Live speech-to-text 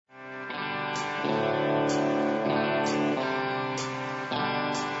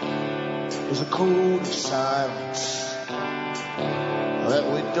There's a code of silence that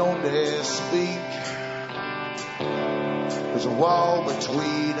we don't dare speak. There's a wall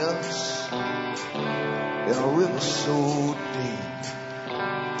between us and a river so deep.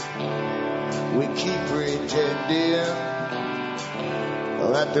 We keep pretending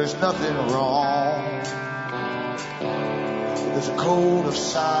that there's nothing wrong. There's a code of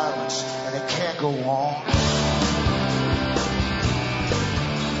silence and it can't go on.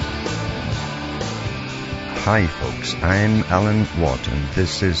 Hi folks, I'm Alan Watt and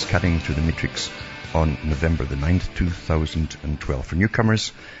this is Cutting Through the Matrix on November the 9th, 2012. For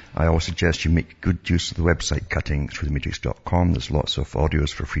newcomers, I always suggest you make good use of the website cuttingthroughthematrix.com. There's lots of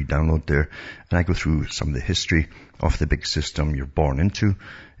audios for free download there, and I go through some of the history of the big system you're born into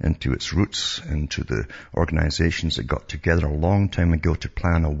its roots, into the organizations that got together a long time ago to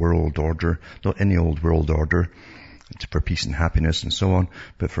plan a world order, not any old world order, for peace and happiness and so on,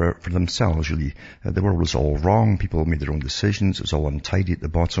 but for themselves really. The world was all wrong. People made their own decisions. It was all untidy at the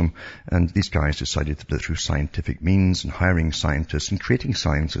bottom. And these guys decided that through scientific means and hiring scientists and creating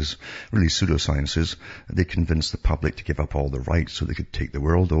sciences, really pseudosciences, they convinced the public to give up all their rights so they could take the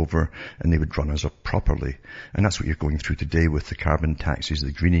world over and they would run us up properly. And that's what you're going through today with the carbon taxes,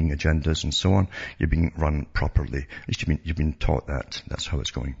 the greening agendas and so on. You're being run properly. At least you've been taught that. That's how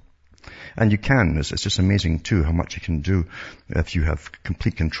it's going. And you can, it's just amazing too how much you can do if you have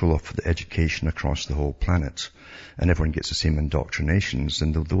complete control of the education across the whole planet. And everyone gets the same indoctrinations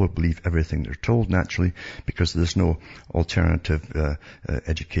and they will believe everything they're told naturally because there's no alternative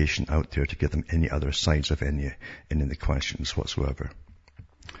education out there to give them any other sides of any of the questions whatsoever.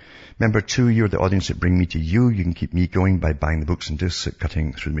 Remember too, you're the audience that bring me to you. You can keep me going by buying the books and discs at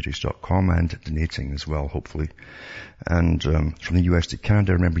cuttingthroughthematrix.com and donating as well, hopefully. And from the US to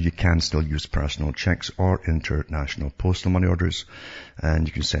Canada, remember you can still use personal checks or international postal money orders. And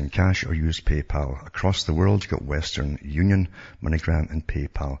you can send cash or use PayPal. Across the world, you've got Western Union, MoneyGram and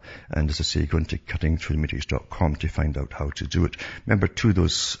PayPal. And as I say, go into cuttingthroughthematrix.com to find out how to do it. Remember too,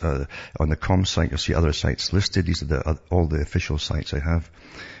 those on the com site, you'll see other sites listed. These are all the official sites I have.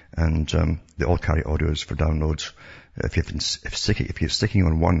 And they all carry audios for downloads. If you're sticking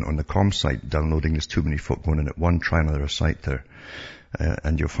on one on the com site, downloading, there's too many folk going in at one, try another site there.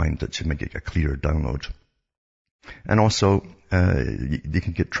 And you'll find that you may get a clearer download. And also, you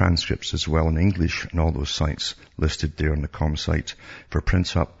can get transcripts as well in English and all those sites listed there on the com site for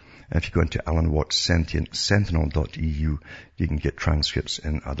print up. And if you go into Alan Watt Sentinel.eu, you can get transcripts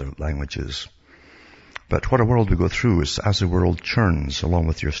in other languages. But what a world we go through is, as the world churns along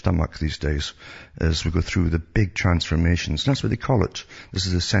with your stomach these days, as we go through the big transformations. And that's what they call it. This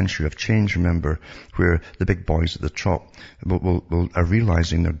is a century of change, remember, where the big boys at the top are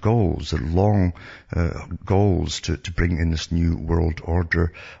realizing their goals, their long goals to bring in this new world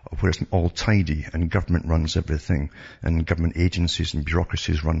order where it's all tidy and government runs everything and government agencies and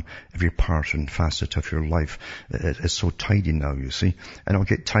bureaucracies run every part and facet of your life. It's so tidy now, you see. And it'll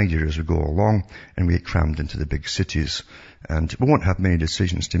get tidier as we go along and we get crammed into the big cities. And we won't have many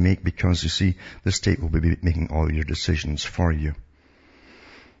decisions to make because, you see, the state will be making all your decisions for you.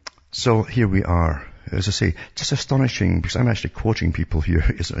 So here we are. As I say, just astonishing, because I'm actually quoting people here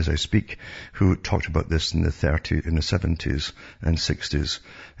as I speak who talked about this in the 70s and 60s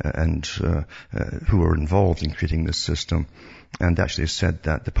and who were involved in creating this system, and actually said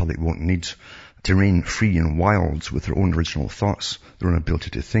that the public won't need to reign free and wild with their own original thoughts, their own ability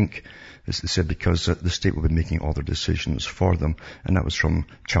to think. As they said, because the state will be making all their decisions for them. And that was from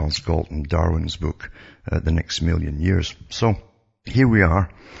Charles Galton Darwin's book, The Next Million Years. So here we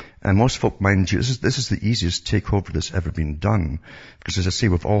are. And most folk, mind you, this is the easiest takeover that's ever been done. Because as I say,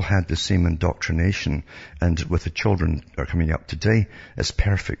 we've all had the same indoctrination. And with the children that are coming up today, it's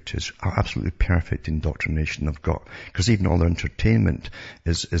perfect. It's absolutely perfect indoctrination they've got. Because even all their entertainment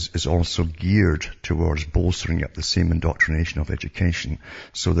is also geared towards bolstering up the same indoctrination of education.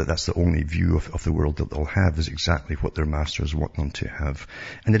 So that's the only view of the world that they'll have, is exactly what their masters want them to have.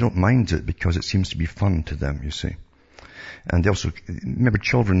 And they don't mind it because it seems to be fun to them, you see. And they also, remember,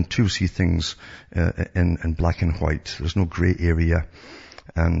 children too see things in black and white. There's no grey area.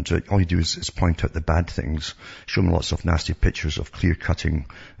 And all you do is point out the bad things, show them lots of nasty pictures of clear-cutting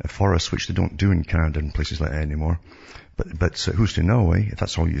forests, which they don't do in Canada and places like that anymore. But who's to know, eh? If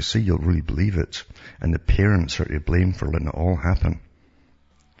that's all you see, you'll really believe it. And the parents are to blame for letting it all happen.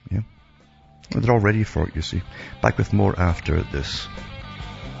 Yeah. Well, they're all ready for it, you see. Back with more after this.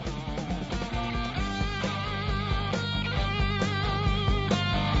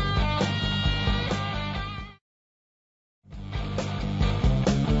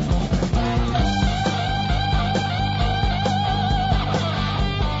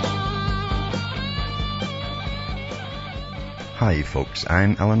 Hi folks,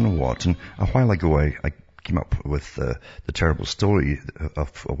 I'm Alan Watt, and a while ago I came up with the terrible story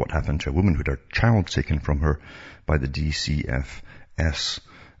of what happened to a woman who had her child taken from her by the DCFS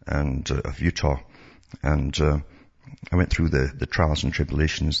and of Utah. And I went through the trials and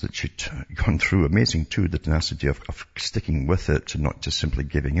tribulations that she'd gone through. Amazing too, the tenacity of sticking with it and not just simply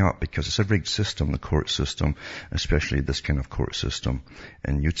giving up, because it's a rigged system, the court system, especially this kind of court system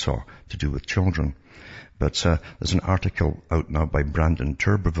in Utah to do with children. But there's an article out now by Brandon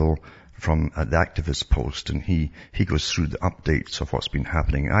Turberville from the Activist Post, and he goes through the updates of what's been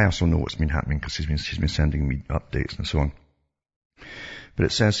happening. I also know what's been happening because she's been sending me updates and so on. But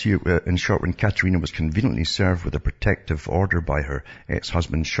it says here, in short, when Katerina was conveniently served with a protective order by her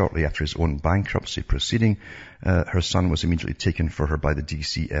ex-husband shortly after his own bankruptcy proceeding, her son was immediately taken for her by the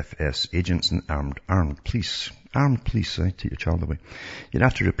DCFS agents and armed police. Armed police, take your child away. Yet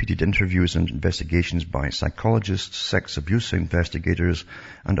after repeated interviews and investigations by psychologists, sex abuse investigators,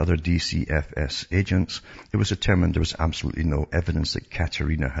 and other DCFS agents, it was determined there was absolutely no evidence that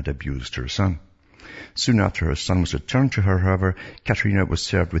Katerina had abused her son. Soon after her son was returned to her, however, Katerina was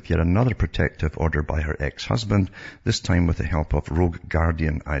served with yet another protective order by her ex-husband, this time with the help of rogue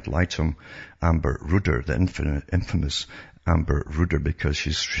guardian ad litem Amber Ruder, the infamous Amber Ruder, because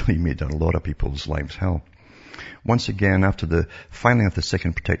she's really made a lot of people's lives hell. Once again, after the filing of the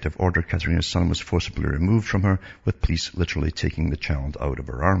second protective order, Katerina's son was forcibly removed from her, with police literally taking the child out of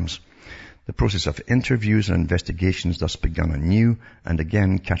her arms. The process of interviews and investigations thus began anew, and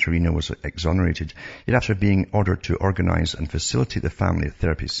again Katerina was exonerated. Yet after being ordered to organize and facilitate the family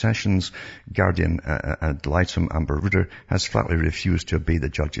therapy sessions, guardian ad litem Amber Ruder has flatly refused to obey the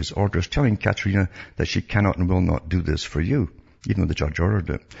judge's orders, telling Katerina that she cannot and will not do this for you, even though the judge ordered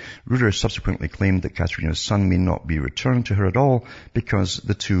it. Ruder subsequently claimed that Katerina's son may not be returned to her at all because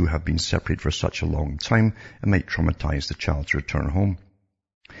the two have been separated for such a long time and might traumatize the child to return home.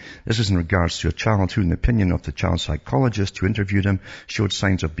 This is in regards to a child who, in the opinion of the child psychologist who interviewed him, showed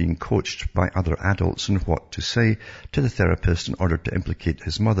signs of being coached by other adults in what to say to the therapist in order to implicate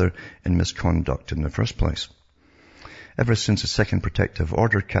his mother in misconduct in the first place. Ever since the second protective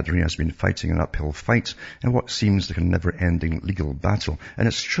order, Katerina has been fighting an uphill fight in what seems like a never-ending legal battle. And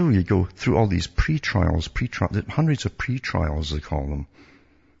it's true, you go through all these pre-trials, hundreds of pre-trials they call them.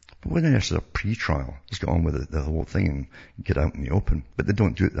 But when there's a pre-trial, just get on with the whole thing and get out in the open. But they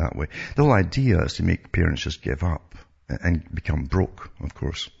don't do it that way. The whole idea is to make parents just give up and become broke, of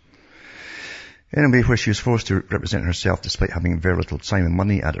course. Anyway, where she was forced to represent herself despite having very little time and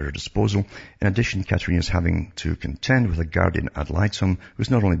money at her disposal. In addition, Katerina is having to contend with a guardian ad litem who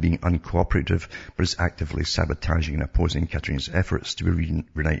is not only being uncooperative, but is actively sabotaging and opposing Katerina's efforts to be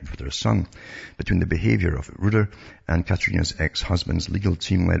reunited with her son. Between the behavior of Ruder and Katerina's ex-husband's legal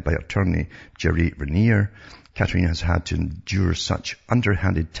team led by attorney Jerry Renier, Katerina has had to endure such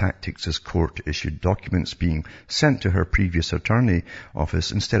underhanded tactics as court-issued documents being sent to her previous attorney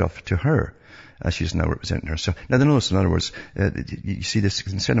office instead of to her, as she's now representing herself. Now, notice, in other words, you see this,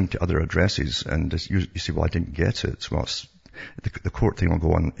 you can send them to other addresses, and you say, well, I didn't get it. Well, the court thing will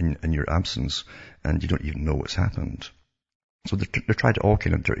go on in your absence, and you don't even know what's happened. So they're trying all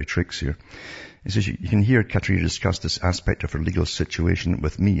kind of dirty tricks here. It says you can hear Katerina discuss this aspect of her legal situation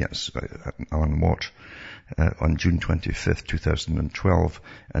with me, yes, Alan Watt, on June 25th, 2012,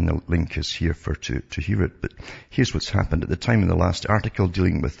 and the link is here to hear it. But here's what's happened. At the time of the last article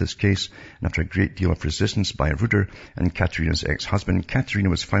dealing with this case, and after a great deal of resistance by Ruder and Katerina's ex-husband, Katerina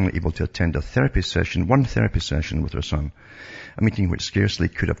was finally able to attend one therapy session with her son, a meeting which scarcely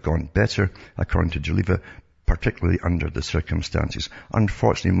could have gone better, according to Geneva, particularly under the circumstances.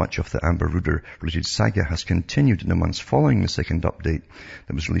 Unfortunately, much of the Amber Ruder-related saga has continued in the months following the second update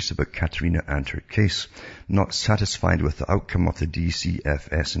that was released about Katerina and her case. Not satisfied with the outcome of the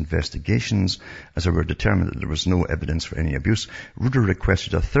DCFS investigations, as they were determined that there was no evidence for any abuse, Ruder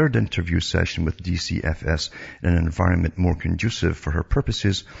requested a third interview session with DCFS in an environment more conducive for her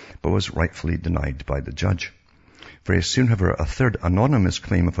purposes, but was rightfully denied by the judge. Very soon, however, a third anonymous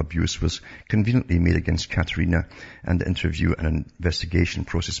claim of abuse was conveniently made against Katerina, and the interview and investigation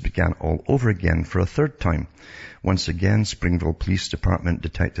process began all over again for a third time. Once again, Springville Police Department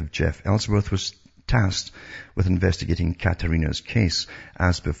Detective Jeff Ellsworth was tasked with investigating Katerina's case.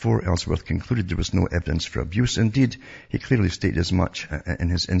 As before, Ellsworth concluded there was no evidence for abuse. Indeed, he clearly stated as much in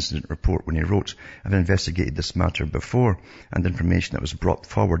his incident report when he wrote, "I've investigated this matter before, and the information that was brought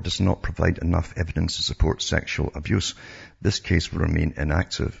forward does not provide enough evidence to support sexual abuse. This case will remain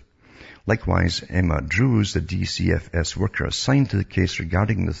inactive." Likewise, Emma Drews, the DCFS worker assigned to the case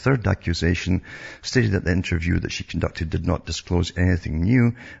regarding the third accusation, stated that the interview that she conducted did not disclose anything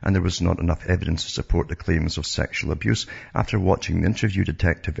new and there was not enough evidence to support the claims of sexual abuse. After watching the interview,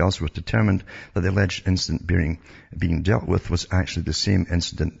 Detective Ellsworth determined that the alleged incident being dealt with was actually the same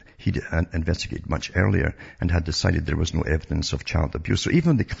incident he'd investigated much earlier and had decided there was no evidence of child abuse. So even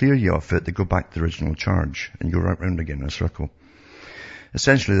when they clear you of it, they go back to the original charge and you go round again in a circle.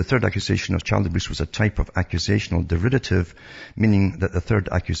 Essentially, the third accusation of child abuse was a type of accusational derivative, meaning that the third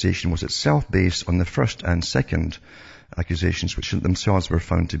accusation was itself based on the first and second accusations, which themselves were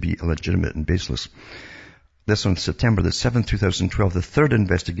found to be illegitimate and baseless. This on September the 7th, 2012, the third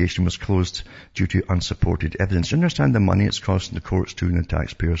investigation was closed due to unsupported evidence. You understand the money it's costing the courts too and the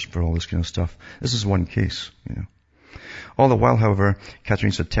taxpayers for all this kind of stuff? This is one case, All the while, however,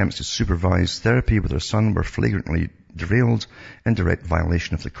 Catherine's attempts to supervise therapy with her son were flagrantly derailed in direct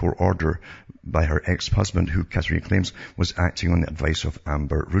violation of the court order by her ex-husband, who Catherine claims was acting on the advice of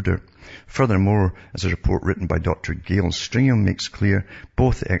Amber Ruder. Furthermore, as a report written by Dr. Gail Stringham makes clear,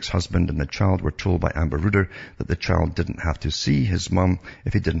 both the ex-husband and the child were told by Amber Ruder that the child didn't have to see his mum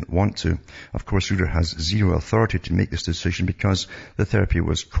if he didn't want to. Of course, Ruder has zero authority to make this decision because the therapy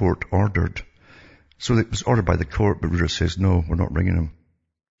was court-ordered. So it was ordered by the court, but Ruder says, no, we're not bringing him.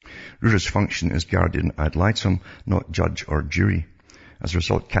 Ruder's function is guardian ad litem, not judge or jury. As a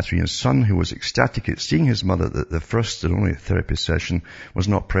result, Catherine's son, who was ecstatic at seeing his mother at the first and only therapy session, was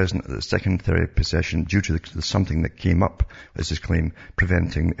not present at the second therapy session due to something that came up, as his claim,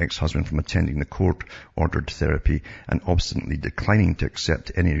 preventing the ex-husband from attending the court-ordered therapy and obstinately declining to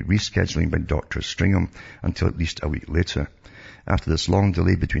accept any rescheduling by Dr. Stringham until at least a week later. After this long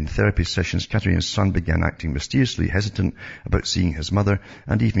delay between therapy sessions, Catherine's son began acting mysteriously hesitant about seeing his mother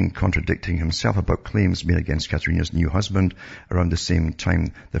and even contradicting himself about claims made against Catherine's new husband around the same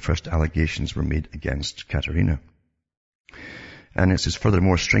time the first allegations were made against Caterina. And it says,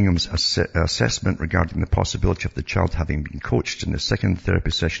 furthermore, Stringham's assessment regarding the possibility of the child having been coached in the second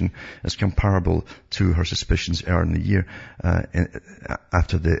therapy session is comparable to her suspicions earlier in the year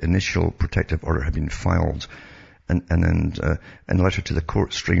after the initial protective order had been filed. And in a letter to the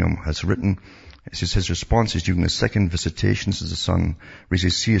court, Stringham has written, it says his responses during the second visitations to the son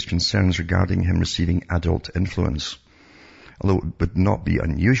raises serious concerns regarding him receiving adult influence. Although it would not be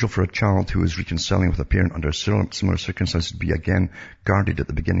unusual for a child who is reconciling with a parent under similar circumstances to be again guarded at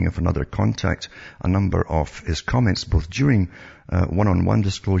the beginning of another contact, a number of his comments, both during one-on-one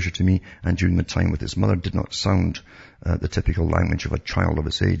disclosure to me and during the time with his mother, did not sound the typical language of a child of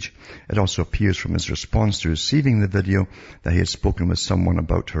his age. It also appears from his response to receiving the video that he had spoken with someone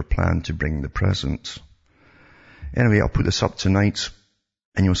about her plan to bring the present. Anyway, I'll put this up tonight,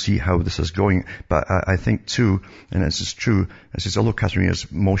 and you'll see how this is going. But I think too, and this is true, it says, although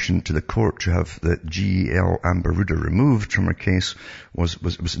Caterina's motion to the court to have the GEL Amber Ruder removed from her case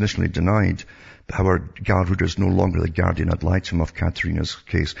was initially denied. However, Gail Ruder is no longer the guardian ad litem of Caterina's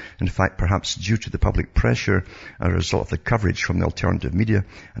case. In fact, perhaps due to the public pressure as a result of the coverage from the alternative media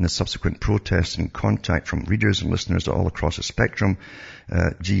and the subsequent protests and contact from readers and listeners all across the spectrum,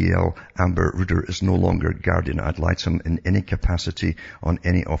 GEL Amber Ruder is no longer guardian ad litem in any capacity on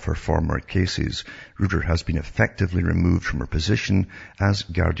any of her former cases. Ruder has been effectively removed from her position as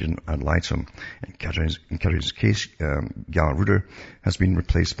guardian ad litem. In Caterina's case, Gail Ruder has been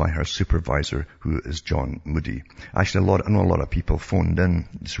replaced by her supervisor, who is John Moody. Actually, I know a lot of people phoned in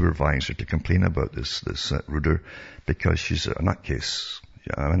the supervisor to complain about this Ruder, because she's a nutcase,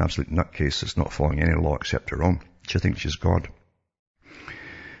 an absolute nutcase that's not following any law except her own. She thinks she's God.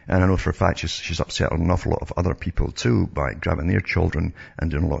 And I know for a fact she's upset an awful lot of other people too by grabbing their children and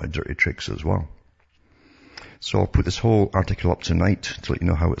doing a lot of dirty tricks as well. So I'll put this whole article up tonight to let you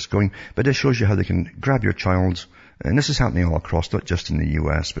know how it's going. But it shows you how they can grab your child. And this is happening all across, not just in the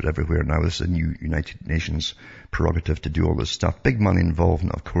US, but everywhere now. This is a new United Nations prerogative to do all this stuff. Big money involved,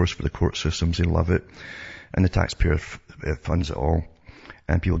 of course, for the court systems. They love it. And the taxpayer funds it all.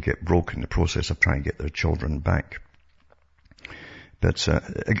 And people get broke in the process of trying to get their children back. But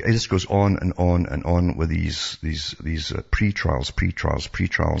it just goes on and on and on with these pre-trials.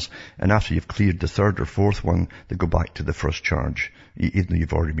 And after you've cleared the third or fourth one, they go back to the first charge, even though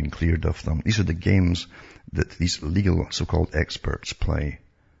you've already been cleared of them. These are the games that these legal so-called experts play,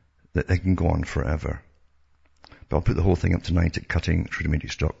 that they can go on forever. But I'll put the whole thing up tonight at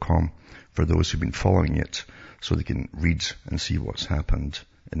cuttingthroughthematrix.com for those who've been following it, so they can read and see what's happened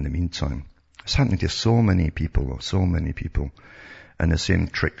in the meantime. It's happening to so many people. And they're saying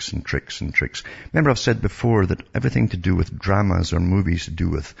tricks and tricks and tricks. Remember, I've said before that everything to do with dramas or movies to do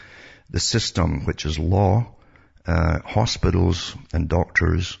with the system, which is law, hospitals and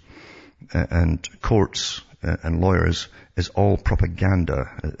doctors, and courts and lawyers is all propaganda,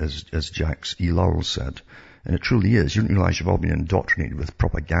 as Jacques Ellul said. And it truly is. You don't realize you've all been indoctrinated with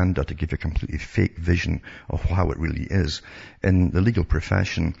propaganda to give you a completely fake vision of how it really is. In the legal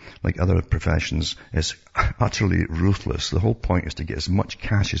profession, like other professions, is utterly ruthless. The whole point is to get as much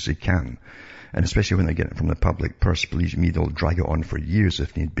cash as they can. And especially when they get it from the public purse, believe me, they'll drag it on for years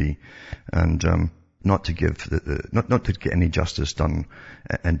if need be. And not to give not to get any justice done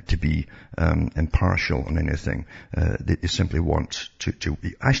and to be impartial on anything. They simply want to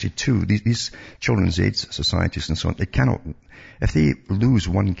actually these children's aid societies and so on, they cannot, if they lose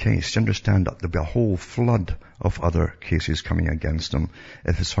one case, you understand that there'll be a whole flood of other cases coming against them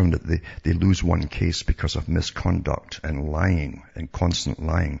if it's found that they lose one case because of misconduct and lying and constant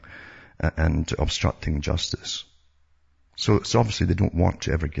lying and obstructing justice. So obviously they don't want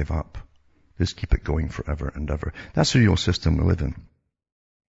to ever give up. Just keep it going forever and ever. That's the real system we live in.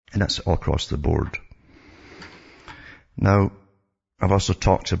 And that's all across the board. Now, I've also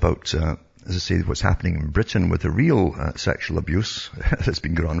talked about, as I say, what's happening in Britain with the real sexual abuse that's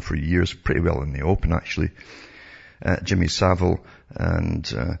been going on for years, pretty well in the open actually. Jimmy Savile and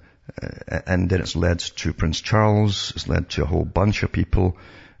then it's led to Prince Charles, it's led to a whole bunch of people,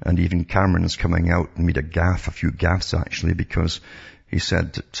 and even Cameron's coming out and made a few gaffes actually, because he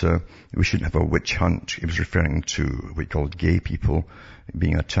said that we shouldn't have a witch hunt. He was referring to what he called gay people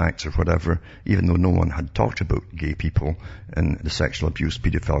being attacked or whatever, even though no one had talked about gay people in the sexual abuse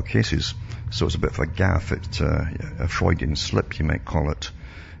paedophile cases. So it's a bit of a gaffe, a Freudian slip you might call it,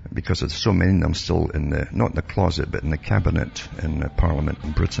 because there's so many of them still not in the closet, but in the cabinet in Parliament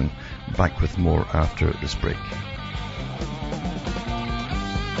in Britain. Back with more after this break.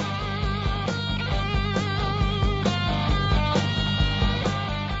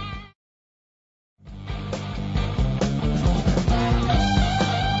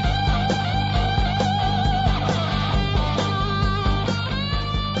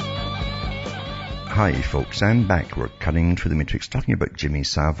 Hi folks, I'm back. We're cutting through the matrix, talking about Jimmy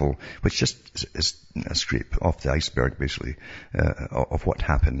Savile, which just is a scrape off the iceberg basically, of what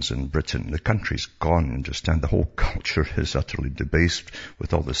happens in Britain. The country's gone, understand. The whole culture is utterly debased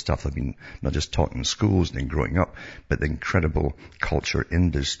with all the stuff I've been not just taught in schools and growing up, but the incredible culture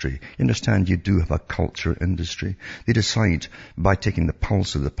industry. You understand, you do have a culture industry. They decide by taking the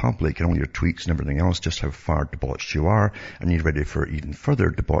pulse of the public and all your tweets and everything else just how far debauched you are, and you're ready for even further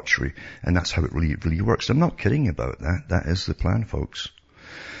debauchery. And that's how it really works. I'm not kidding about that. That is the plan, folks.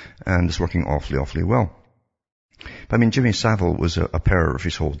 And it's working awfully well. But I mean, Jimmy Savile was a pervert of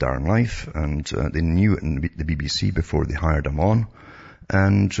his whole darn life, and they knew it in the BBC before they hired him on.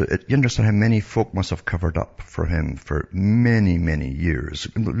 And you understand how many folk must have covered up for him for many years.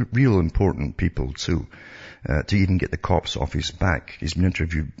 Real important people too, to even get the cops off his back. He's been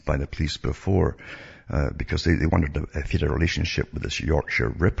interviewed by the police before, because they wondered if he had a relationship with this Yorkshire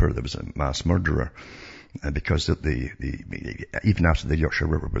Ripper that was a mass murderer. Because even after the Yorkshire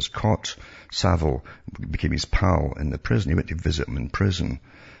Ripper was caught, Savile became his pal in the prison. He went to visit him in prison,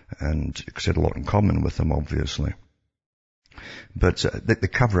 and because he had a lot in common with him, obviously. But the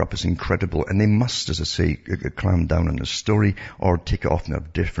cover-up is incredible, and they must, as I say, clamp down on the story or take it off in a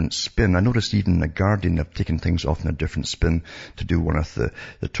different spin. I noticed even The Guardian have taken things off in a different spin to do one of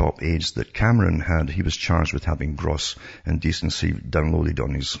the top aides that Cameron had. He was charged with having gross indecency downloaded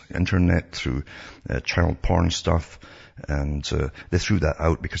on his internet through child porn stuff. And they threw that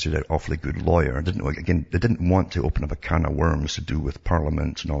out because he had an awfully good lawyer. They didn't want to open up a can of worms to do with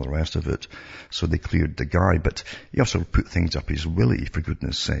Parliament and all the rest of it. So they cleared the guy. But he also put things up his willy, for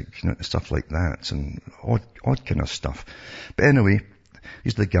goodness sake, stuff like that, and odd kind of stuff. But anyway,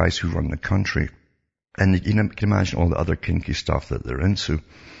 these are the guys who run the country. And you can imagine all the other kinky stuff that they're into.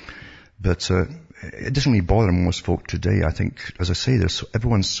 But it doesn't really bother most folk today. I think, as I say,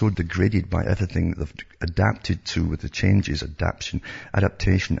 everyone's so degraded by everything they've adapted to with the changes,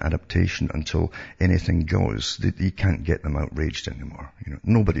 adaptation, until anything goes. You can't get them outraged anymore.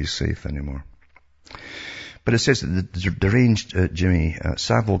 Nobody's safe anymore. But it says that the deranged Jimmy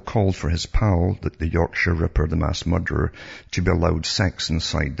Savile called for his pal, the Yorkshire Ripper, the mass murderer, to be allowed sex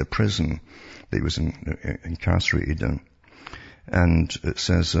inside the prison that he was incarcerated in. And it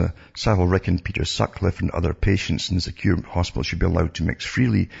says, Savile reckoned Peter Sutcliffe and other patients in the secure hospital should be allowed to mix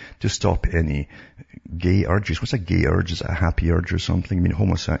freely to stop any gay urges. What's a gay urge? Is it a happy urge or something? I mean,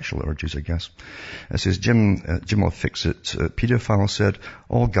 homosexual urges, I guess. It says, Jim will fix it. Pedophile said,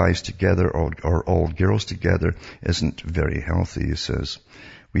 all guys together or all girls together isn't very healthy, he says.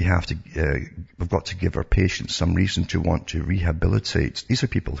 We've got to give our patients some reason to want to rehabilitate. These are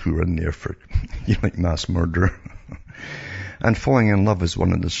people who are in there for, like mass murder. And falling in love is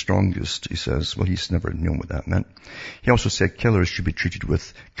one of the strongest, he says. Well, he's never known what that meant. He also said killers should be treated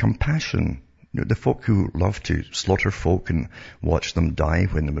with compassion. You know, the folk who love to slaughter folk and watch them die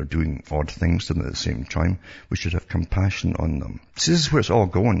when they were doing odd things to them at the same time, we should have compassion on them. See, this is where it's all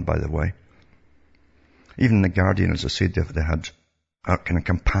going, by the way. Even The Guardian, as I said, they had a kind of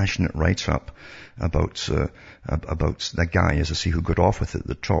compassionate write-up about the guy, as I see, who got off with it at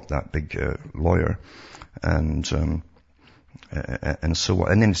the top, that big lawyer, and so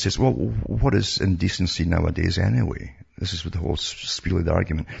on. And then it says, well, what is indecency nowadays anyway? This is with the whole spiel of the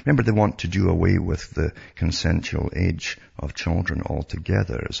argument. Remember, they want to do away with the consensual age of children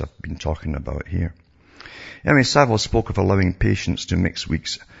altogether, as I've been talking about here. Anyway, Saville spoke of allowing patients to mix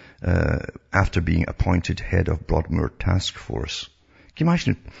weeks after being appointed head of Broadmoor Task Force. Can you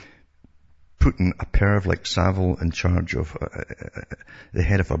imagine putting a perv like Saville in charge of the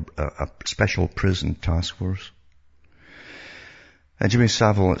head of a special prison task force? Jimmy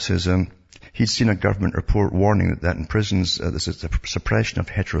Saville, it says, he'd seen a government report warning that in prisons, the suppression of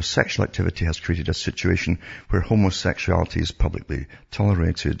heterosexual activity has created a situation where homosexuality is publicly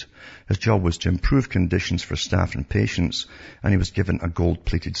tolerated. His job was to improve conditions for staff and patients, and he was given a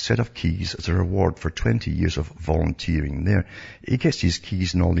gold-plated set of keys as a reward for 20 years of volunteering there. He gets these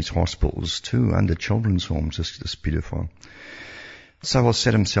keys in all these hospitals too, and the children's homes, this pedophile. Saville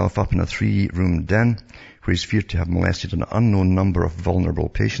set himself up in a 3-room den where he's feared to have molested an unknown number of vulnerable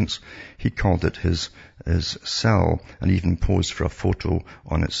patients. He called it his cell and even posed for a photo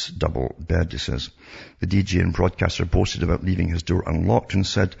on its double bed, he says. The DJ and broadcaster boasted about leaving his door unlocked and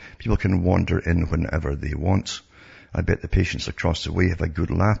said people can wander in whenever they want. I bet the patients across the way have a good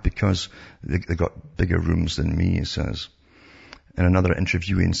laugh because they got bigger rooms than me, he says. In another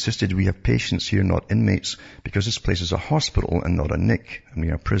interview, he insisted, we have patients here, not inmates, because this place is a hospital and not a NIC, I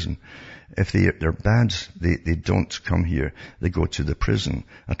mean a prison. If they're bad, they don't come here. They go to the prison.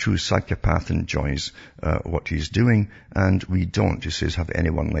 A true psychopath enjoys what he's doing, and we don't, he says, have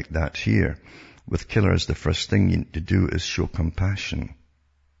anyone like that here. With killers, the first thing you need to do is show compassion.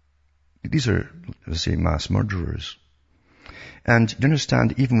 These are, let's say, mass murderers. And you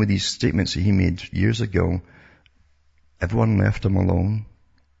understand, even with these statements that he made years ago, everyone left him alone.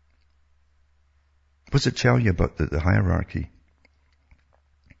 What does it tell you about the hierarchy?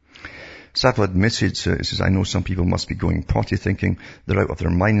 Saville admitted, he says, I know some people must be going potty thinking they're out of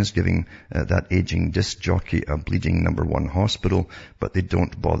their minds giving that aging disc jockey a bleeding #1 hospital, but they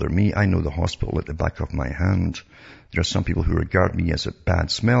don't bother me. I know the hospital at the back of my hand. There are some people who regard me as a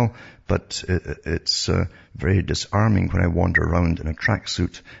bad smell, but it's very disarming when I wander around in a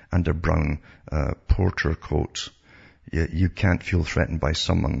tracksuit and a brown porter coat. You can't feel threatened by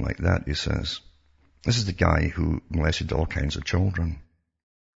someone like that, he says. This is the guy who molested all kinds of children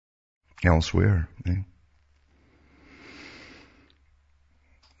elsewhere.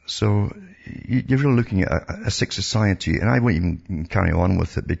 So you're really looking at a sick society, and I won't even carry on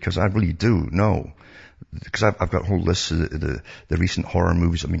with it because I really do know. Because I've got a whole list of the recent horror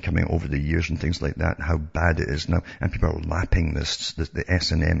movies that have been coming over the years and things like that, and how bad it is now. And people are lapping the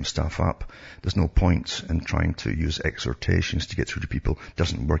S&M stuff up. There's no point in trying to use exhortations to get through to people. It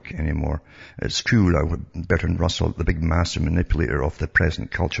doesn't work anymore. It's true now what Bertrand Russell, the big master manipulator of the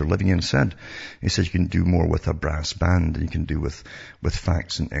present culture living in, said. He says you can do more with a brass band than you can do with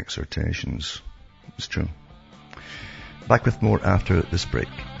facts and exhortations. It's true. Back with more after this break.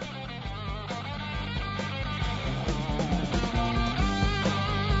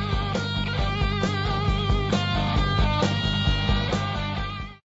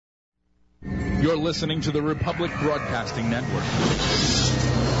 You're listening to the Republic Broadcasting Network,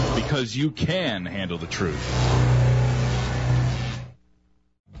 because you can handle the truth.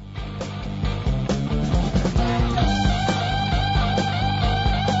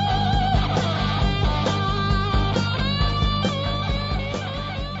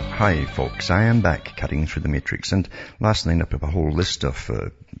 Hi folks, I am back cutting through the matrix, and last night I put up a whole list of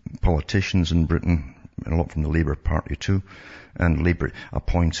politicians in Britain, and a lot from the Labour Party too, and Labour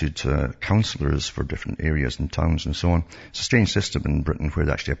appointed councillors for different areas and towns and so on. It's a strange system in Britain where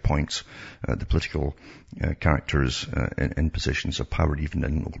they actually appoint the political characters in positions of power, even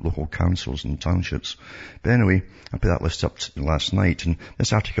in local councils and townships. But anyway, I put that list up last night, and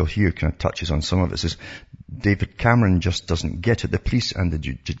this article here kind of touches on some of it. It says, David Cameron just doesn't get it. The police and the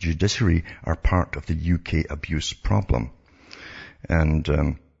judiciary are part of the UK abuse problem.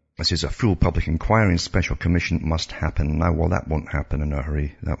 And It says a full public inquiry and special commission must happen. Now, well, that won't happen in a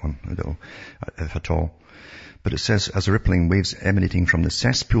hurry, that one, if at all. But it says, as the rippling waves emanating from the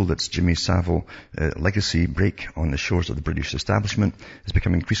cesspool that's Jimmy Savile legacy break on the shores of the British establishment, it's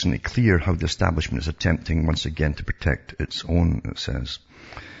become increasingly clear how the establishment is attempting once again to protect its own, it says.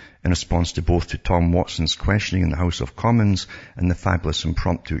 In response to both to Tom Watson's questioning in the House of Commons and the fabulous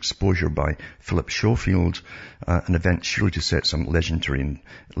impromptu exposure by Philip Schofield, an event surely to set some legendary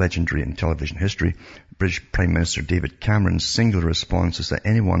in television history, British Prime Minister David Cameron's singular response is that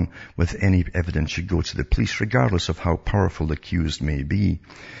anyone with any evidence should go to the police regardless of how powerful the accused may be.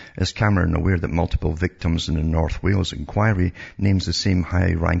 Is Cameron aware that multiple victims in the North Wales inquiry names the same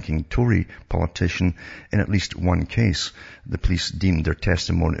high-ranking Tory politician in at least one case? The police deemed their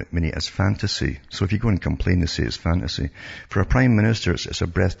testimony as fantasy. So if you go and complain, they say it's fantasy. For a Prime Minister, it's a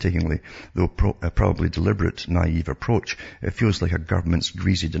breathtakingly, though probably deliberate, naive approach. It feels like a government's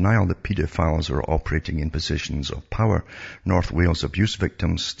greasy denial that paedophiles are operating in positions of power. North Wales abuse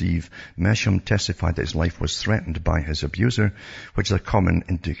victim Steve Mesham testified that his life was threatened by his abuser, which is a common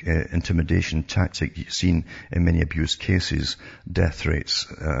intimidation tactic seen in many abuse cases. Death threats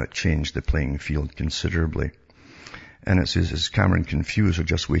changed the playing field considerably. And it says, is Cameron confused or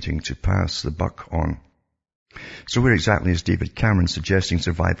just waiting to pass the buck on? So where exactly is David Cameron suggesting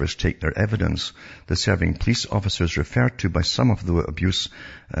survivors take their evidence? The serving police officers referred to by some of the abuse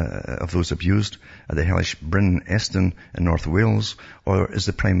of those abused at the hellish Bryn Eston in North Wales, or is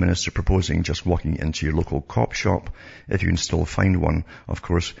the Prime Minister proposing just walking into your local cop shop, if you can still find one, of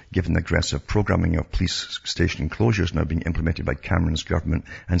course, given the aggressive programming of police station closures now being implemented by Cameron's government,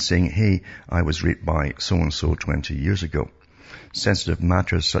 and saying, hey, I was raped by so-and-so 20 years ago. Sensitive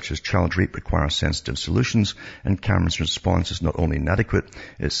matters such as child rape require sensitive solutions, and Cameron's response is not only inadequate,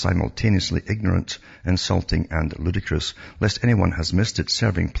 it's simultaneously ignorant, insulting and ludicrous. Lest anyone has missed it,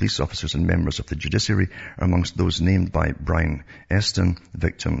 serving police officers and members of the judiciary are amongst those named by Bryn Eston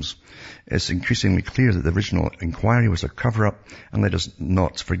victims. It's increasingly clear that the original inquiry was a cover-up, and let us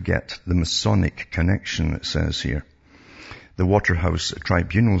not forget the Masonic connection, it says here. The Waterhouse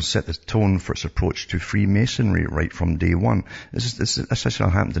Tribunal set the tone for its approach to Freemasonry right from day one. This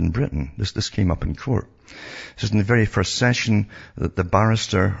actually happened in Britain. This came up in court. This is in the very first session that the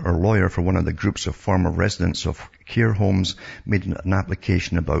barrister or lawyer for one of the groups of former residents of care homes made an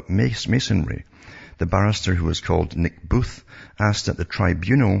application about Masonry. The barrister, who was called Nick Booth, asked that the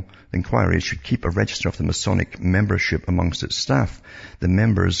tribunal inquiry should keep a register of the Masonic membership amongst its staff, the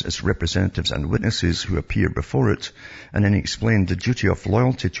members, its representatives and witnesses who appear before it, and then he explained the duty of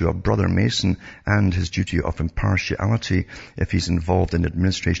loyalty to a brother Mason and his duty of impartiality if he's involved in the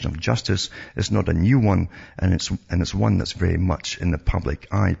administration of justice is not a new one, and it's one that's very much in the public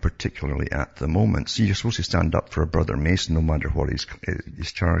eye, particularly at the moment. So you're supposed to stand up for a brother Mason no matter what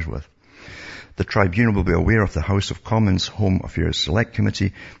he's charged with. The tribunal will be aware of the House of Commons Home Affairs Select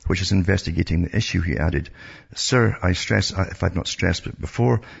Committee, which is investigating the issue, he added. Sir, I stress, if I've not stressed it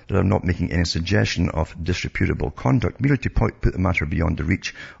before, that I'm not making any suggestion of disreputable conduct, merely to put the matter beyond the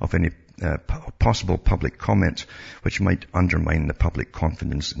reach of any possible public comment, which might undermine the public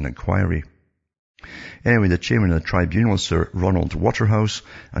confidence in the inquiry. Anyway, the chairman of the tribunal, Sir Ronald Waterhouse,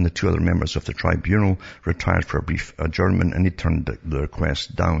 and the two other members of the tribunal retired for a brief adjournment, and he turned the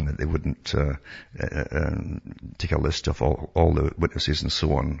request down that they wouldn't take a list of all the witnesses and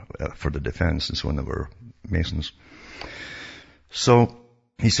so on for the defense and so on that were Masons. So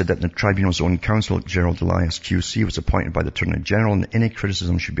he said that the tribunal's own counsel, Gerald Elias QC, was appointed by the Attorney General, and any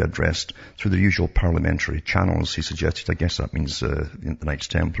criticism should be addressed through the usual parliamentary channels, he suggested. I guess that means the Knights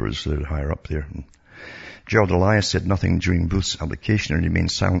Templars, they're higher up there. Gerald Elias said nothing during Booth's application and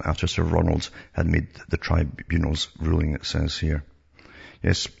remained silent after Sir Ronald had made the tribunal's ruling, it says here.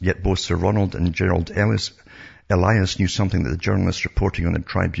 Yes, yet both Sir Ronald and Gerald Elias knew something that the journalists reporting on the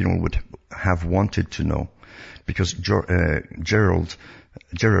tribunal would have wanted to know, because Gerard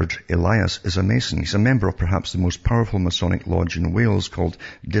Elias is a Mason. He's a member of perhaps the most powerful Masonic lodge in Wales called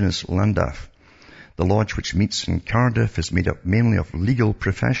Dinas Llandaff. The lodge, which meets in Cardiff, is made up mainly of legal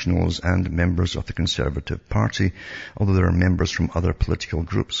professionals and members of the Conservative Party, although there are members from other political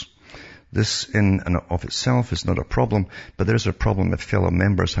groups. This in and of itself is not a problem, but there is a problem if fellow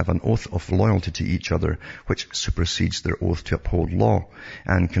members have an oath of loyalty to each other which supersedes their oath to uphold law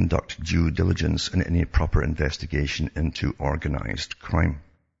and conduct due diligence in any proper investigation into organized crime.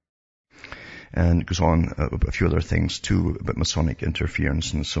 And it goes on a few other things too about Masonic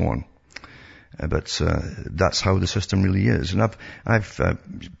interference and so on. But that's how the system really is. And I've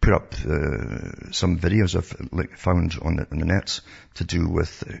put up some videos I've found on the net to do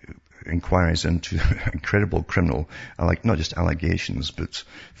with inquiries into incredible criminal, not just allegations, but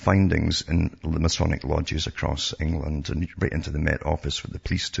findings in the Masonic lodges across England and right into the Met Office with the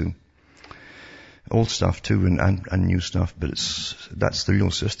police too. Old stuff too and new stuff, but that's the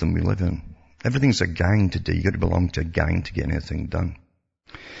real system we live in. Everything's a gang today. You got to belong to a gang to get anything done.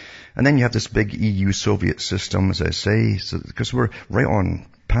 And then you have this big EU-Soviet system, as I say, because we're right on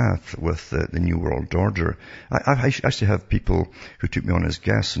path with the New World Order. I used to have people who took me on as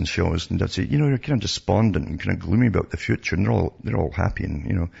guests and shows, and they'd say, you're kind of despondent and kind of gloomy about the future, and they're all happy.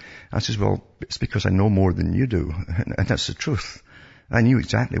 And, I says, well, it's because I know more than you do. And that's the truth. I knew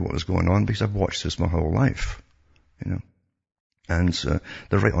exactly what was going on because I've watched this my whole life, And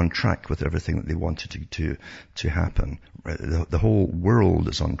they're right on track with everything that they wanted to happen. The whole world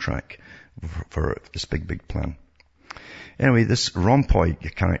is on track for this big plan. Anyway, this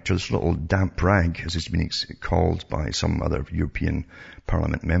Rompuy character, this little damp rag, as it's been called by some other European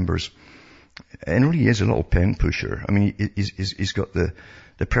Parliament members, and really is a little pen pusher. I mean, he's got the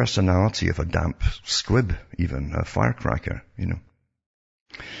personality of a damp squib, even a firecracker,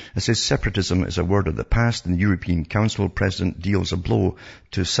 It says separatism is a word of the past, and the European Council President deals a blow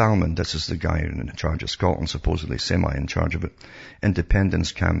to Salmond. This is the guy in charge of Scotland, supposedly semi in charge of it.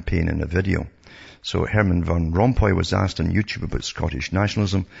 Independence campaign in a video. So Herman van Rompuy was asked on YouTube about Scottish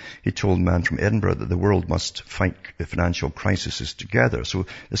nationalism. He told a man from Edinburgh that the world must fight the financial crises together. So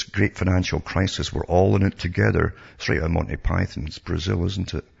this great financial crisis, we're all in it together. It's right out of Monty Python. It's Brazil,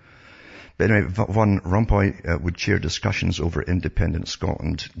 isn't it? But anyway, Van Rompuy would chair discussions over independent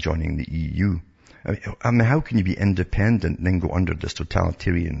Scotland joining the EU. I mean, how can you be independent and then go under this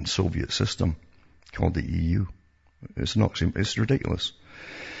totalitarian Soviet system called the EU? It's ridiculous.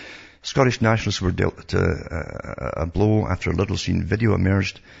 Scottish nationalists were dealt a blow after a little-seen video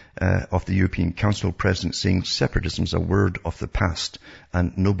emerged of the European Council President saying separatism is a word of the past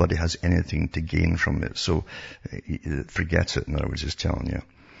and nobody has anything to gain from it. So forget it, in other words, he's telling you.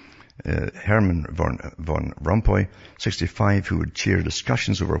 Herman van Rompuy, 65, who would chair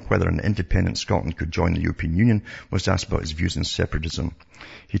discussions over whether an independent Scotland could join the European Union, was asked about his views on separatism.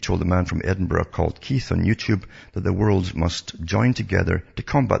 He told a man from Edinburgh called Keith on YouTube that the world must join together to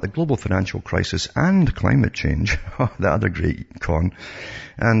combat the global financial crisis and climate change, the other great con,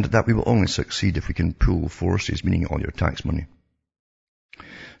 and that we will only succeed if we can pool forces, meaning all your tax money.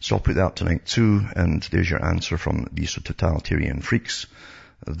 So I'll put that up tonight too, and there's your answer from these totalitarian freaks.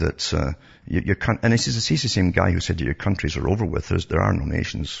 That and he's the same guy who said that your countries are over with. There are no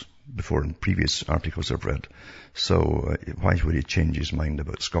nations before in previous articles I've read. So why would he change his mind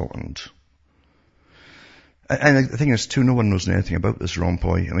about Scotland? And the thing is too, no one knows anything about this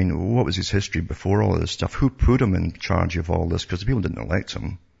Rompuy. I mean, what was his history before all of this stuff? Who put him in charge of all this? Because the people didn't elect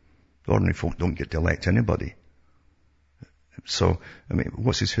him. The ordinary folk don't get to elect anybody. So, I mean,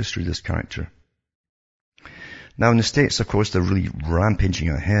 what's his history, this character? Now in the States, of course, they're really rampaging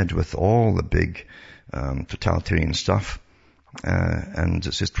ahead with all the big totalitarian stuff. And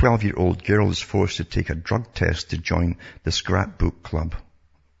it says 12-year-old girl is forced to take a drug test to join the scrapbook club.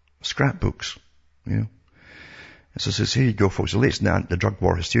 Scrapbooks, So it says, here you go, folks. The latest in the drug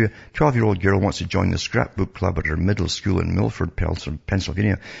war hysteria. 12-year-old girl wants to join the scrapbook club at her middle school in Milford,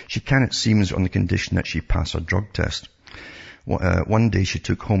 Pennsylvania. She can, it seems, on the condition that she pass a drug test. One day she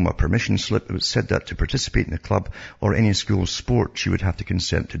took home a permission slip. It said that to participate in the club or any school sport, she would have to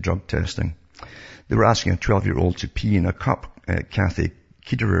consent to drug testing. They were asking a 12-year-old to pee in a cup. Kathy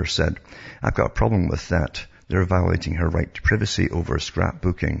Kederer said, I've got a problem with that. They're violating her right to privacy over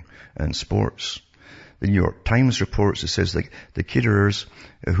scrapbooking and sports. The New York Times reports, it says that the Kederers,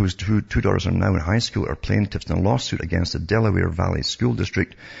 whose two daughters are now in high school, are plaintiffs in a lawsuit against the Delaware Valley School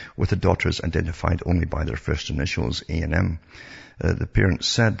District, with the daughters identified only by their first initials, A&M. The parents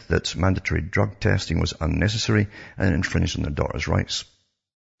said that mandatory drug testing was unnecessary and infringed on their daughters' rights.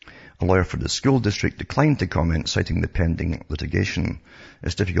 A lawyer for the school district declined to comment, citing the pending litigation.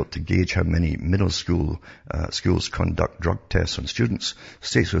 It's difficult to gauge how many middle schools conduct drug tests on students.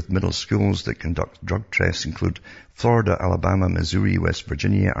 States with middle schools that conduct drug tests include Florida, Alabama, Missouri, West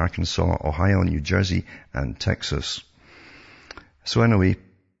Virginia, Arkansas, Ohio, New Jersey, and Texas. So anyway,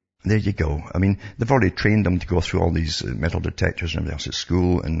 there you go. I mean, they've already trained them to go through all these metal detectors and everything else at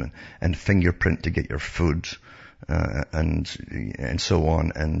school and fingerprint to get your food. And so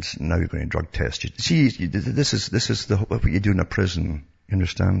on, and now you're going to drug test. See, this is what you do in a prison, you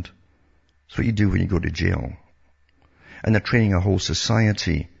understand? It's what you do when you go to jail. And they're training a whole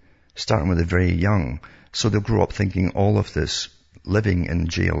society, starting with the very young, so they'll grow up thinking all of this living in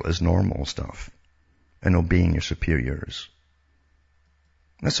jail is normal stuff, and obeying your superiors.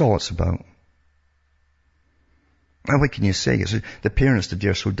 That's all it's about. And what can you say? It's the parents today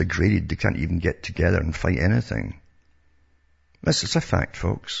are so degraded they can't even get together and fight anything. It's a fact,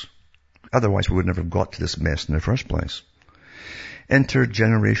 folks. Otherwise we would never have got to this mess in the first place.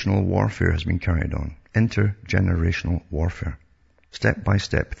 Intergenerational warfare has been carried on. Intergenerational warfare. Step by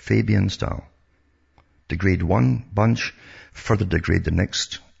step, Fabian style. Degrade one bunch, further degrade the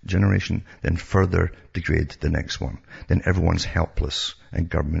next generation, then further degrade the next one. Then everyone's helpless and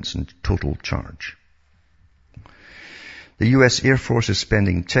government's in total charge. The U.S. Air Force is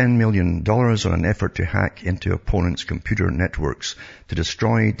spending $10 million on an effort to hack into opponents' computer networks to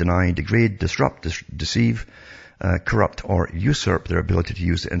destroy, deny, degrade, disrupt, deceive, corrupt, or usurp their ability to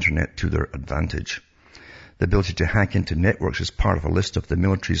use the internet to their advantage. The ability to hack into networks is part of a list of the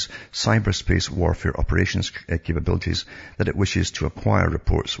military's cyberspace warfare operations capabilities that it wishes to acquire,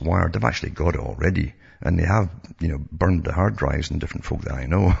 reports Wired. They've actually got it already, and they have, burned the hard drives and different folk that I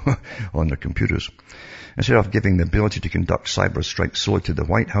know on their computers. Instead of giving the ability to conduct cyber strikes solely to the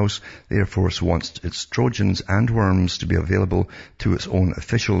White House, the Air Force wants its Trojans and worms to be available to its own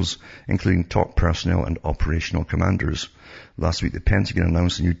officials, including top personnel and operational commanders. Last week, the Pentagon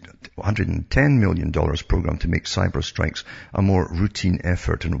announced a new $110 million program to make cyber strikes a more routine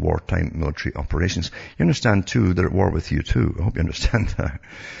effort in wartime military operations. You understand, too, they're at war with you, too. I hope you understand that.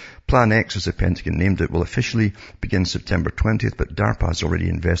 Plan X, as the Pentagon named it, will officially begin September 20th, but DARPA has already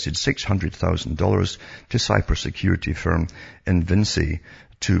invested $600,000 to cybersecurity firm Invinci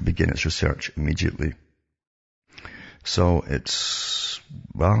to begin its research immediately. So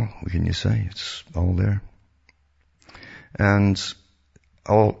what can you say? It's all there. And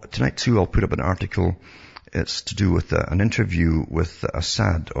tonight too, I'll put up an article. It's to do with an interview with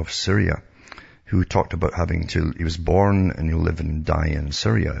Assad of Syria, who talked about he was born and he'll live and die in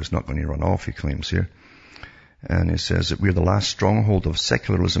Syria. He's not going to run off, he claims here. And he says that we're the last stronghold of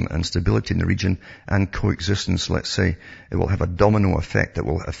secularism and stability in the region and coexistence, let's say. It will have a domino effect that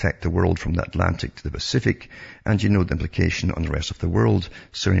will affect the world from the Atlantic to the Pacific. And the implication on the rest of the world.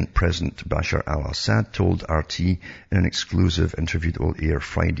 Syrian President Bashar al-Assad told RT in an exclusive interview that will air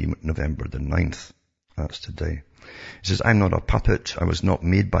Friday, November the 9th. That's today. He says, I'm not a puppet. I was not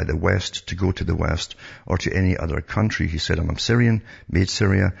made by the West to go to the West or to any other country. He said, I'm a Syrian, made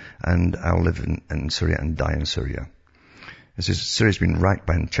Syria, and I'll live in Syria and die in Syria. He says, Syria's been racked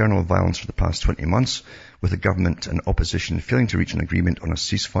by internal violence for the past 20 months, with the government and opposition failing to reach an agreement on a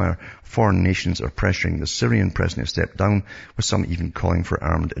ceasefire. Foreign nations are pressuring the Syrian president to step down, with some even calling for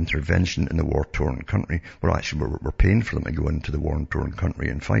armed intervention in the war-torn country. Well, actually, we're paying for them to go into the war-torn country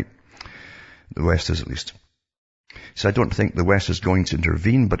and fight. The West is, at least. So I don't think the West is going to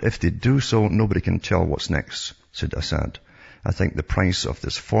intervene, but if they do so, nobody can tell what's next, said Assad. I think the price of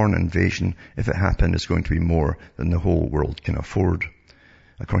this foreign invasion, if it happened, is going to be more than the whole world can afford.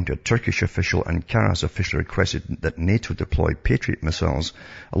 According to a Turkish official, Ankara's official requested that NATO deploy Patriot missiles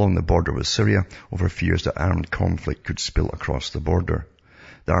along the border with Syria over fears that armed conflict could spill across the border.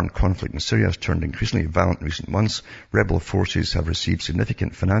 The armed conflict in Syria has turned increasingly violent in recent months. Rebel forces have received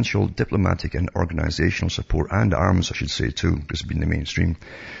significant financial, diplomatic and organizational support, and arms, I should say too, because it's been the mainstream,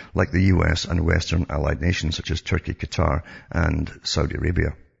 like the US and Western allied nations such as Turkey, Qatar and Saudi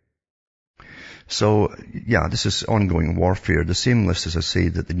Arabia. So, this is ongoing warfare. The same list, as I say,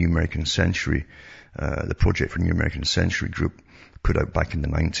 that the New American Century, the Project for New American Century group put out back in the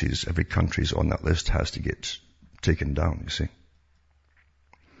 90s. Every country's on that list has to get taken down, you see.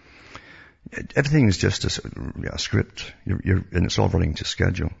 Everything is just a script, and it's all running to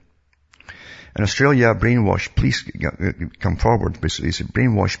schedule. In Australia, brainwash police come forward, basically said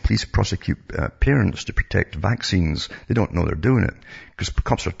brainwash police prosecute parents to protect vaccines. They don't know they're doing it, because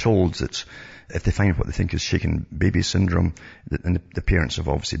cops are told that if they find what they think is shaken baby syndrome, and the parents have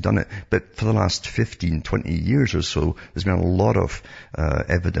obviously done it. But for the last 15, 20 years or so, there's been a lot of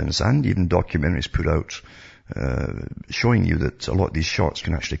evidence and even documentaries put out showing you that a lot of these shots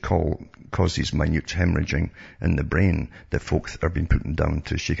can actually cause these minute hemorrhaging in the brain that folk are being put down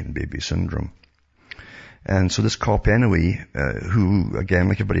to shaken baby syndrome. And so this cop anyway, who again,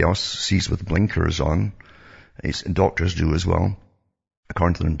 like everybody else, sees with blinkers on, and doctors do as well,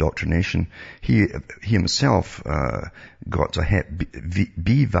 according to the indoctrination, he himself got a Hep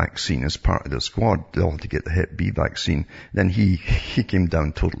B vaccine as part of the squad. They all had to get the Hep B vaccine. Then he came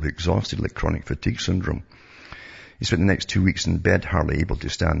down totally exhausted, like chronic fatigue syndrome. He spent the next 2 weeks in bed, hardly able to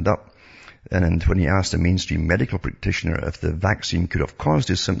stand up. And when he asked a mainstream medical practitioner if the vaccine could have caused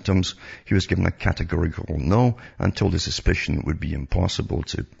his symptoms, he was given a categorical no and told his suspicion would be impossible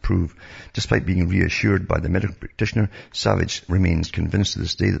to prove. Despite being reassured by the medical practitioner, Savage remains convinced to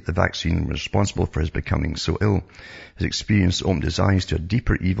this day that the vaccine was responsible for his becoming so ill. His experience opened his eyes to a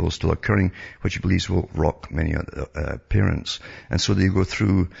deeper evil still occurring, which he believes will rock many parents. And so they go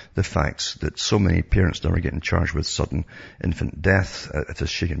through the facts that so many parents now are getting charged with sudden infant death, it's a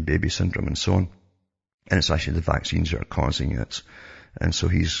shaken baby syndrome and so on. And it's actually the vaccines that are causing it. And so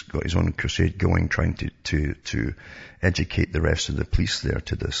he's got his own crusade going, trying to educate the rest of the police there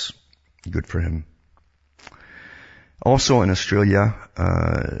to this. Good for him. Also in Australia,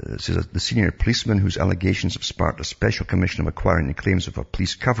 it says the senior policeman whose allegations have sparked a special commission of inquiry into claims of a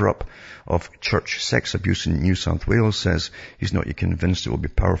police cover-up of church sex abuse in New South Wales says he's not yet convinced it will be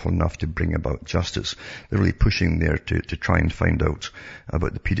powerful enough to bring about justice. They're really pushing there to try and find out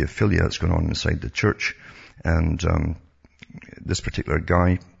about the paedophilia that's going on inside the church. And this particular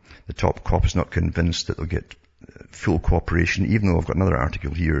guy, the top cop, is not convinced that they'll get full cooperation, even though I've got another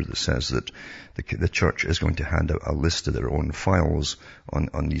article here that says that the church is going to hand out a list of their own files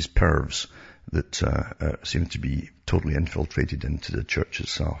on these pervs that seem to be totally infiltrated into the church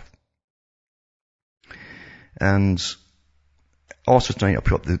itself. And also tonight I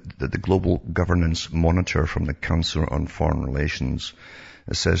put up the Global Governance Monitor from the Council on Foreign Relations.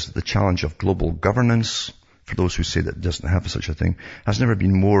 It says the challenge of global governance, for those who say that it doesn't have such a thing, has never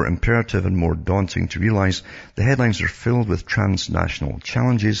been more imperative and more daunting to realize. The headlines are filled with transnational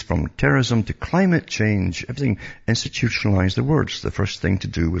challenges, from terrorism to climate change, everything institutionalized. The first thing to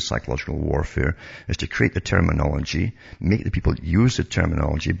do with psychological warfare is to create the terminology, make the people use the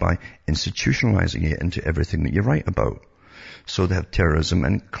terminology by institutionalizing it into everything that you write about. So they have terrorism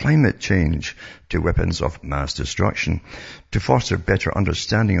and climate change to weapons of mass destruction. To foster better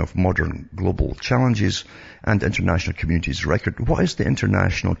understanding of modern global challenges and international community's record. What is the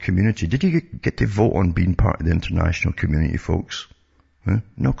international community? Did you get to vote on being part of the international community, folks? Huh?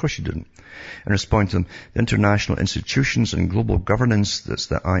 No, of course you didn't. In response to them, the international institutions and global governance, that's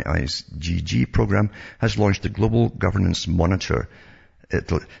the IIGG program, has launched the Global Governance Monitor.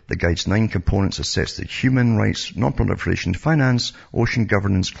 The guide's 9 components assess the human rights, non-proliferation, finance, ocean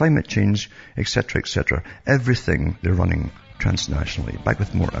governance, climate change, etc., etc. Everything they're running transnationally. Back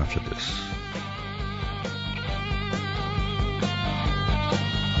with more after this.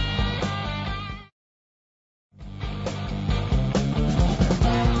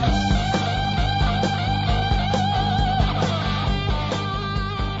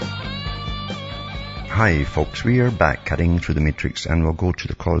 Hi folks, we are back cutting through the matrix, and we'll go to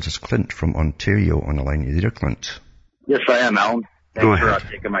the callers. It's Clint from Ontario on the line. Are you there, Clint? Yes, I am, Alan. Go Thanks ahead.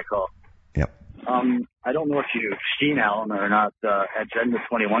 for taking my call. Yep. I don't know if you've seen, Alan, or not, the Agenda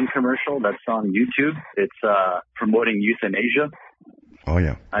 21 commercial that's on YouTube. It's promoting euthanasia. Oh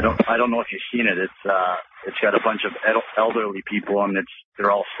yeah. I don't know if you've seen it. It's got a bunch of elderly people, and they're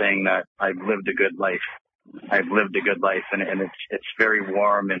all saying that I've lived a good life. I've lived a good life, and it's very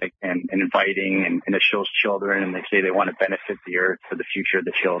warm and inviting, and it shows children, and they say they want to benefit the earth for the future of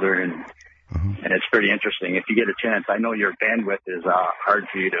the children, and it's pretty interesting. If you get a chance, I know your bandwidth is hard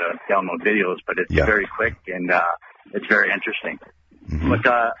for you to download videos, but it's very quick, and it's very interesting. But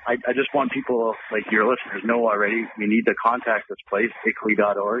I just want people like your listeners know already, we need to contact this place,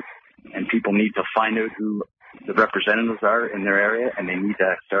 ICLEI.org, and people need to find out who the representatives are in their area, and they need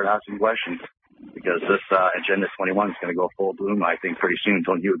to start asking questions. Because this Agenda 21 is going to go full bloom, I think, pretty soon.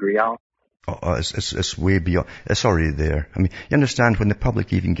 Don't you agree, Al? Oh, it's way beyond. It's already there. I mean, you understand when the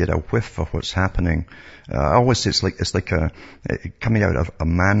public even get a whiff of what's happening. I always say it's like coming out of a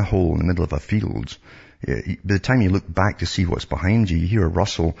manhole in the middle of a field. By the time you look back to see what's behind you, you hear a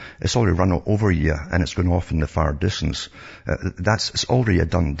rustle. It's already run over you, and it's going off in the far distance. It's already a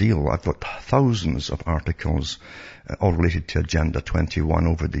done deal. I've got thousands of articles all related to Agenda 21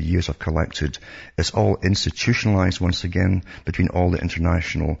 over the years I've collected. It's all institutionalized once again between all the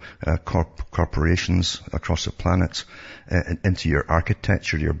international corporations across the planet, into your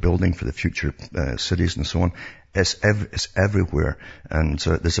architecture, your building for the future cities and so on. It's everywhere, and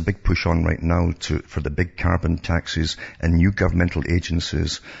there's a big push on right now for the big carbon taxes and new governmental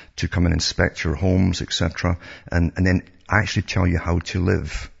agencies to come and inspect your homes, etc., and then actually tell you how to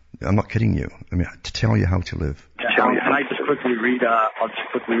live. I'm not kidding you. I mean, to tell you how to live. Can I just quickly read? I'll just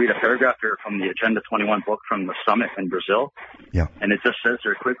quickly read a paragraph here from the Agenda 21 book from the summit in Brazil. Yeah. And it just says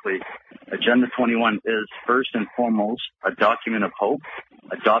here quickly, Agenda 21 is first and foremost a document of hope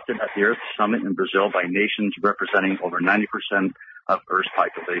adopted at the Earth Summit in Brazil by nations representing over 90% of Earth's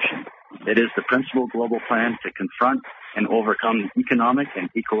population. It is the principal global plan to confront and overcome the economic and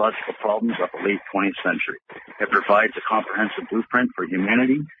ecological problems of the late 20th century. It provides a comprehensive blueprint for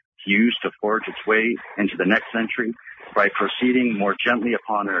humanity to use to forge its way into the next century by proceeding more gently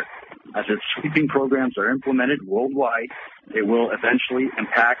upon Earth. As its sweeping programs are implemented worldwide, it will eventually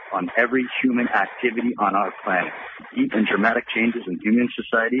impact on every human activity on our planet. Deep and dramatic changes in human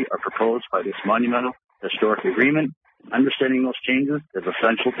society are proposed by this monumental historic agreement. Understanding those changes is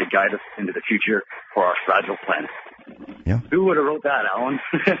essential to guide us into the future for our fragile planet. Yeah. Who would have wrote that, Alan?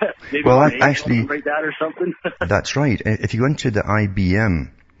 Maybe well, actually, write that or something. That's right. If you go into the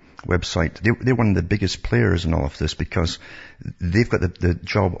IBM website, they're one of the biggest players in all of this, because they've got the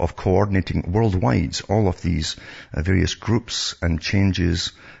job of coordinating worldwide all of these various groups and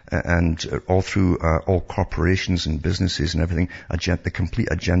changes, and all through all corporations and businesses and everything, the complete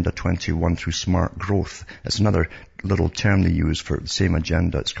Agenda 21 through smart growth. It's another little term they use for the same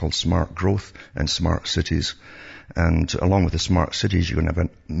agenda. It's called smart growth and smart cities. And along with the smart cities, you're going to have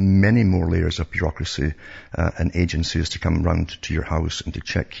many more layers of bureaucracy and agencies to come round to your house and to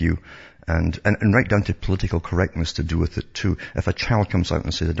check you, and right down to political correctness to do with it too. If a child comes out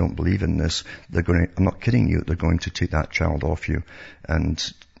and says, I don't believe in this, I'm not kidding you, they're going to take that child off you. And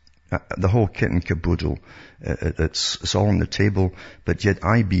the whole kit and caboodle, it's all on the table. But yet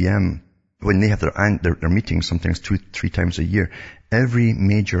IBM, when they have their meetings, sometimes 2-3 times a year, every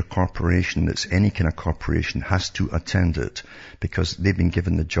major corporation that's any kind of corporation has to attend it, because they've been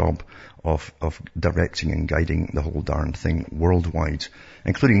given the job of directing and guiding the whole darn thing worldwide,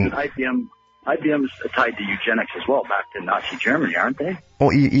 including... IBM's tied to eugenics as well, back to Nazi Germany, aren't they?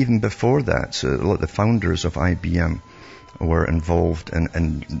 Oh, even before that, a lot of the founders of IBM were involved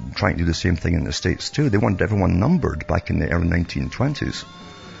in trying to do the same thing in the States too. They wanted everyone numbered back in the early 1920s.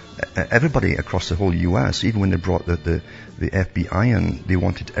 Everybody across the whole U.S., even when they brought the FBI in, they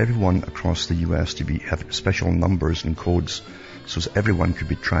wanted everyone across the U.S. to have special numbers and codes so everyone could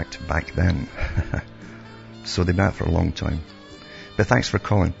be tracked back then. So they've been at it for a long time. But thanks for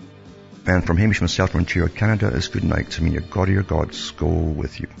calling. And from Hamish myself from Ontario, Canada, it's good night to me. Your God or your gods go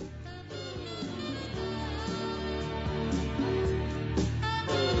with you.